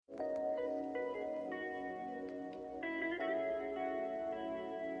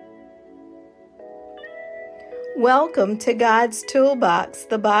Welcome to God's Toolbox,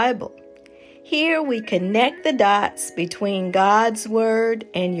 the Bible. Here we connect the dots between God's Word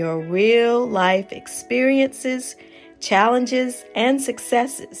and your real life experiences, challenges, and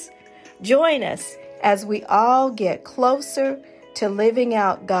successes. Join us as we all get closer to living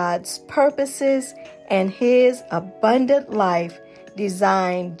out God's purposes and His abundant life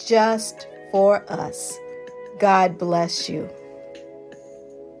designed just for us. God bless you.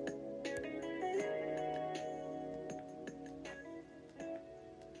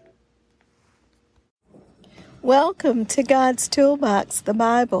 Welcome to God's Toolbox, the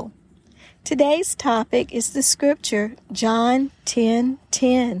Bible. Today's topic is the scripture, John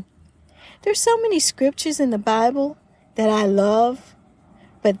 10:10. There's so many scriptures in the Bible that I love,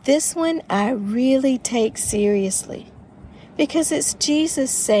 but this one I really take seriously because it's Jesus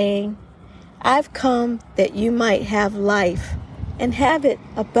saying, I've come that you might have life and have it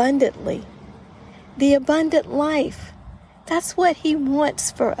abundantly. The abundant life, that's what He wants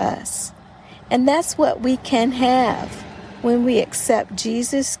for us. And that's what we can have when we accept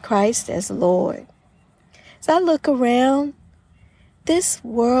Jesus Christ as Lord. As I look around, this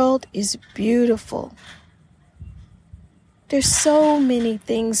world is beautiful. There's so many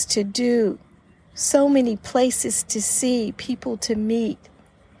things to do, so many places to see, people to meet.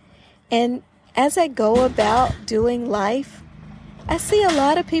 And as I go about doing life, I see a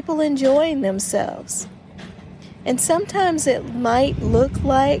lot of people enjoying themselves. And sometimes it might look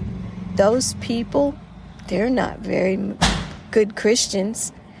like those people, they're not very good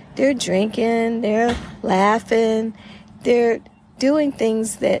Christians. They're drinking, they're laughing, they're doing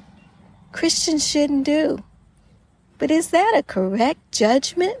things that Christians shouldn't do. But is that a correct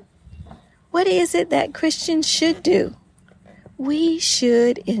judgment? What is it that Christians should do? We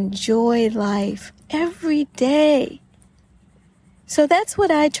should enjoy life every day. So that's what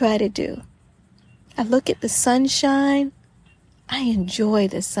I try to do. I look at the sunshine. I enjoy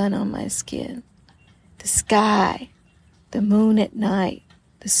the sun on my skin, the sky, the moon at night,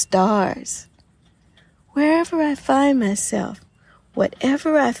 the stars. Wherever I find myself,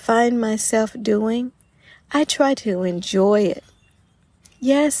 whatever I find myself doing, I try to enjoy it.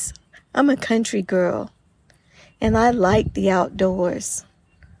 Yes, I'm a country girl, and I like the outdoors.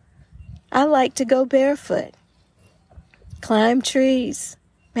 I like to go barefoot, climb trees,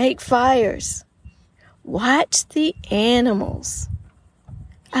 make fires, watch the animals.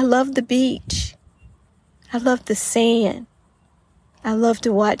 I love the beach. I love the sand. I love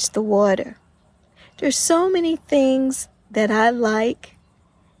to watch the water. There's so many things that I like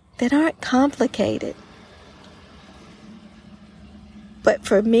that aren't complicated. But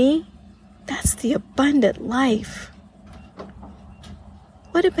for me, that's the abundant life.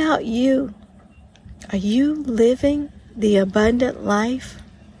 What about you? Are you living the abundant life?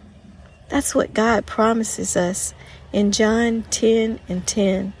 That's what God promises us in John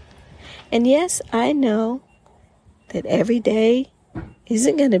 10:10. And yes, I know that every day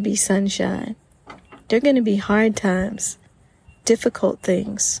isn't going to be sunshine. There are going to be hard times, difficult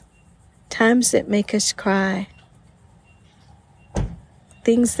things, times that make us cry,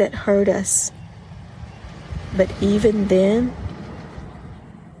 things that hurt us. But even then,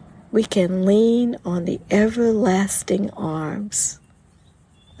 we can lean on the everlasting arms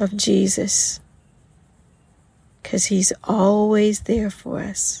of Jesus, because He's always there for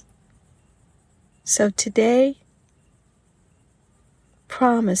us. So today,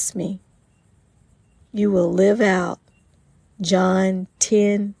 promise me you will live out John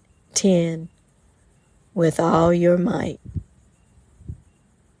 10:10 with all your might.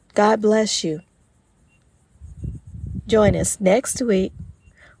 God bless you. Join us next week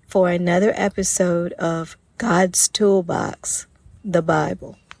for another episode of God's Toolbox, the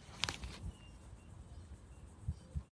Bible.